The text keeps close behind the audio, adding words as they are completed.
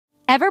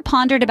Ever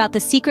pondered about the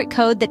secret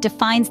code that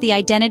defines the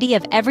identity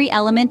of every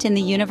element in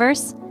the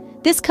universe?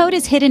 This code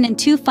is hidden in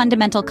two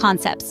fundamental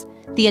concepts: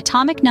 the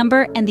atomic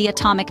number and the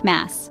atomic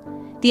mass.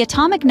 The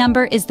atomic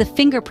number is the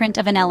fingerprint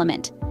of an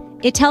element.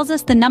 It tells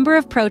us the number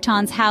of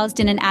protons housed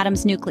in an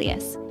atom's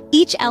nucleus.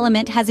 Each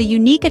element has a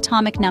unique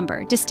atomic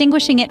number,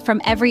 distinguishing it from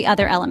every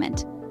other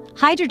element.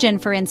 Hydrogen,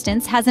 for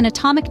instance, has an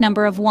atomic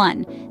number of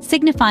 1,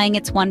 signifying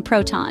its 1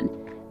 proton.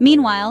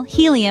 Meanwhile,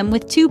 helium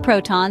with 2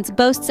 protons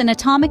boasts an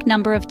atomic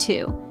number of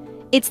 2.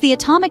 It's the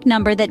atomic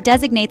number that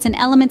designates an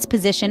element's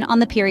position on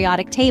the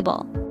periodic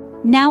table.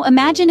 Now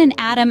imagine an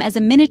atom as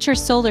a miniature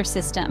solar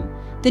system.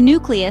 The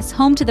nucleus,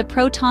 home to the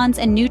protons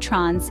and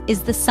neutrons,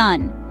 is the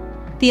sun.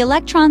 The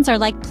electrons are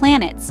like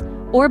planets,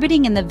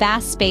 orbiting in the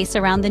vast space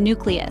around the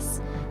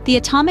nucleus. The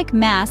atomic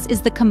mass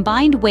is the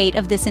combined weight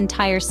of this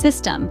entire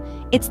system.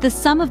 It's the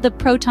sum of the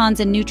protons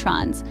and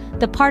neutrons,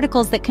 the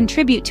particles that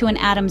contribute to an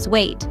atom's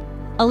weight.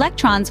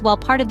 Electrons, while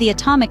part of the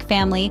atomic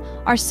family,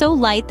 are so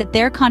light that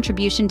their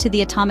contribution to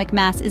the atomic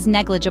mass is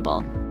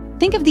negligible.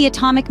 Think of the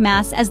atomic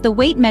mass as the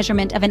weight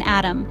measurement of an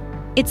atom.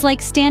 It's like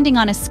standing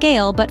on a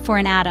scale, but for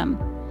an atom.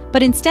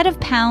 But instead of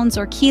pounds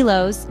or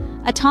kilos,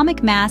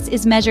 atomic mass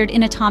is measured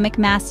in atomic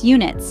mass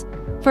units.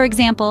 For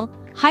example,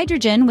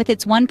 hydrogen, with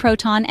its 1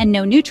 proton and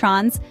no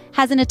neutrons,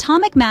 has an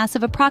atomic mass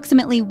of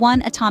approximately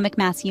 1 atomic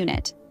mass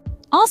unit.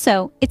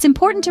 Also, it's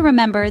important to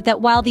remember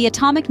that while the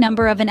atomic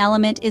number of an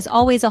element is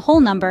always a whole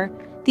number,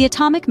 the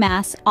atomic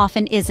mass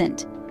often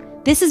isn't.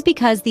 This is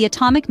because the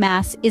atomic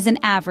mass is an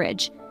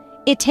average.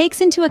 It takes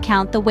into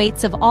account the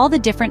weights of all the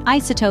different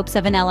isotopes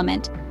of an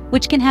element,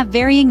 which can have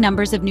varying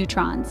numbers of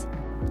neutrons.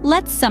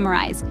 Let's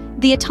summarize.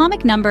 The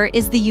atomic number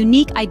is the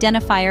unique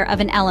identifier of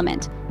an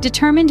element,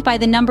 determined by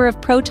the number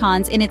of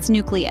protons in its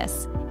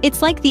nucleus.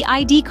 It's like the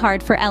ID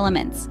card for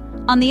elements.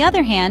 On the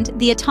other hand,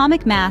 the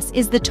atomic mass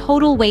is the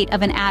total weight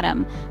of an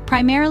atom,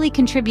 primarily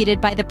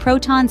contributed by the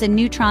protons and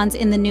neutrons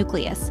in the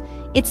nucleus.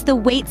 It's the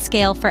weight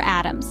scale for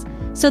atoms.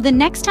 So the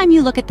next time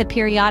you look at the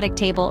periodic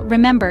table,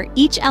 remember,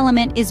 each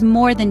element is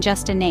more than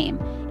just a name.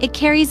 It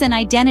carries an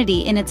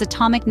identity in its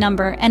atomic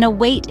number and a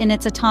weight in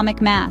its atomic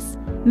mass,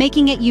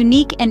 making it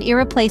unique and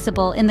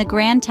irreplaceable in the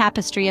grand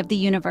tapestry of the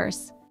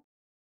universe.